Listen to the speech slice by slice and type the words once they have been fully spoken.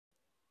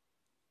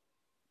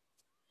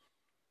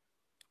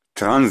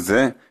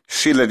Transe,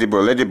 she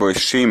Ladyboy,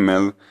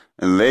 she-male,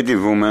 lady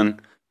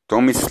woman,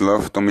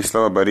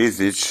 Tomislava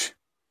Barisic,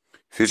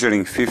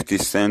 featuring 50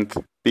 Cent,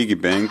 Piggy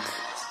Bank.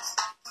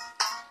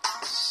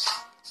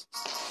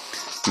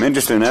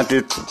 Manchester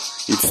United,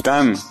 it's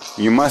time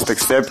you must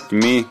accept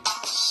me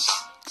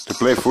to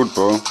play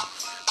football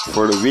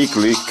for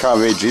weekly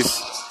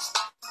wages.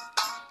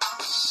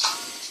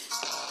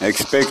 I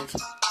expect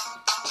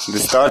the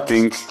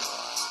starting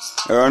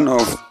earn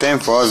of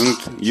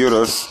 10,000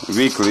 euros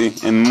weekly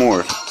and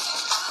more.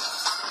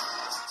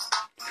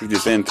 50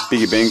 Cent,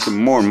 Piggy Bank,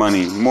 more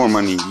money,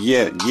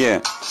 yeah,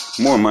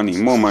 more money.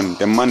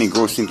 The money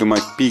goes into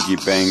my piggy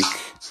bank.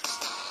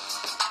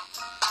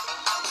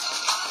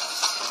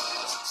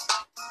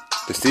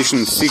 Decision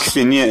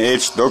 16-year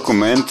age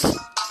document.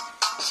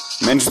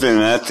 Manchester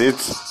United.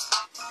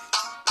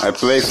 I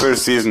play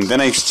first season,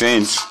 then I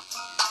exchange.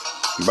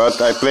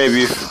 But I play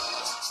with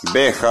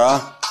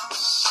BH.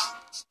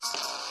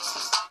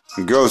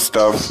 Girl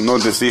stuff, no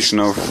decision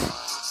of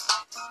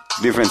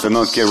difference, I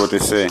don't care what they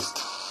say.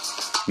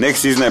 Next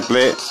season I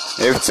play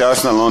FC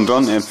Arsenal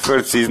London, and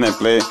third season I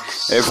play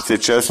FC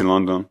Chelsea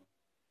London.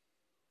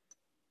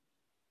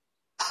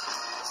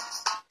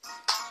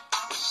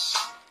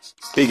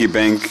 Piggy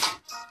bank,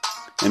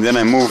 and then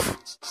I move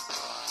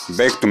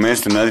back to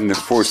Manchester United in the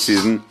fourth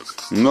season.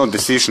 No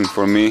decision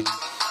for me.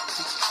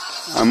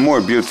 I'm more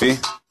beauty.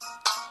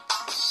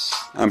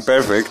 I'm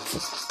perfect.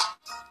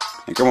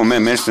 And come on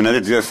man, Manchester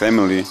United, we are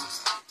family.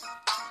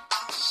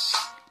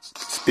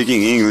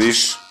 Speaking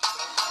English.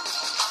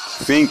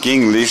 Think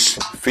English.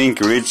 Think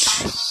rich.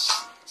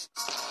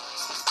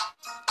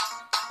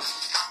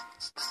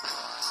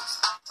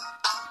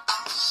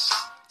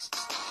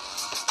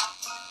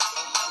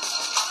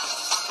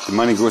 The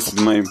money goes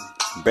to my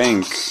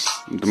bank,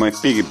 to my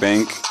piggy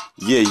bank.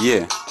 Yeah,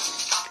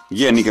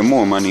 nigga,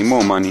 more money.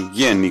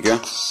 Yeah, nigga,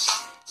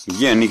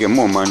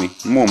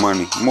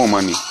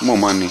 more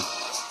money.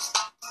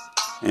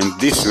 And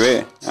this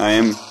way, I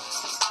am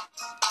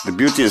the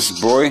beauteous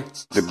boy,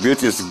 the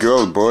beauteous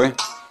girl boy.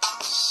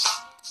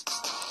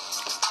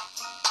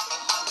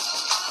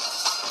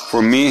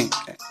 For me,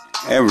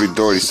 every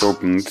door is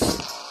opened.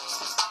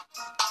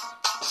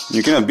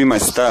 You cannot be my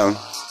style,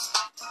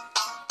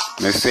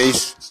 my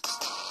face.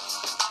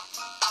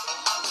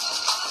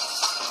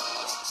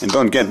 And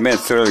don't get mad,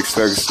 Sir Alex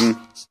Ferguson,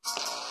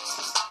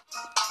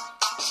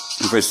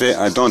 if I say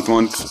I don't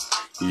want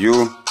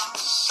you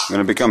when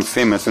I become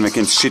famous, when I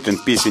can shit and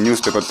piss in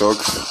newspaper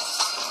talks.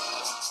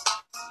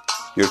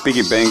 Your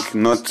piggy bank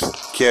not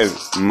care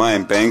my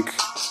bank.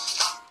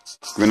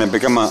 When I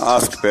become an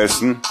asked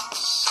person,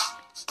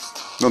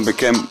 don't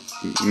become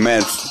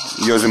mad,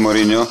 Jose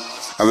Mourinho.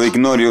 I will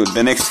ignore you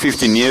the next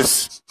 15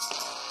 years.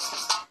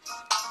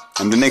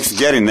 I'm the next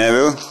Gary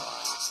Neville.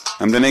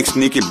 I'm the next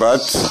Nicky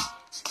Butt.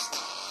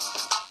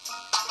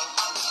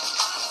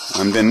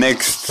 I'm the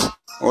next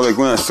Ole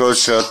Gunnar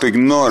Solskjaer to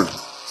ignore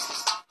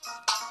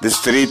the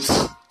street.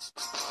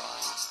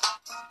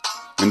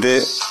 When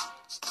they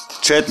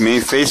chat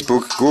me,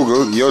 Facebook,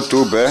 Google,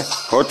 YouTube,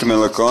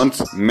 Hotmail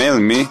account, mail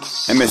me,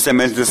 MSM,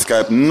 Messenger,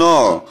 Skype.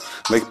 No!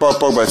 Like Paul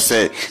Pogba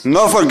say,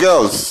 no for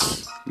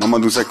girls!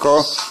 Mamadou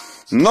Sakho,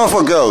 no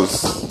for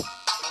girls!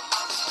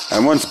 I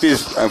want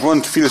peace, I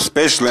want feel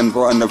special and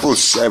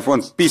I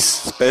want peace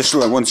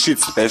special, I want shit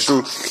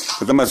special,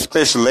 but I'm a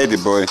special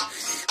ladyboy.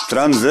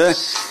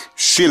 Transe,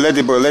 she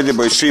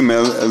ladyboy, she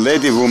male,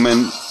 lady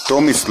woman,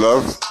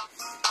 Tomislava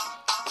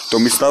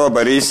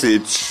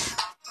Barisic.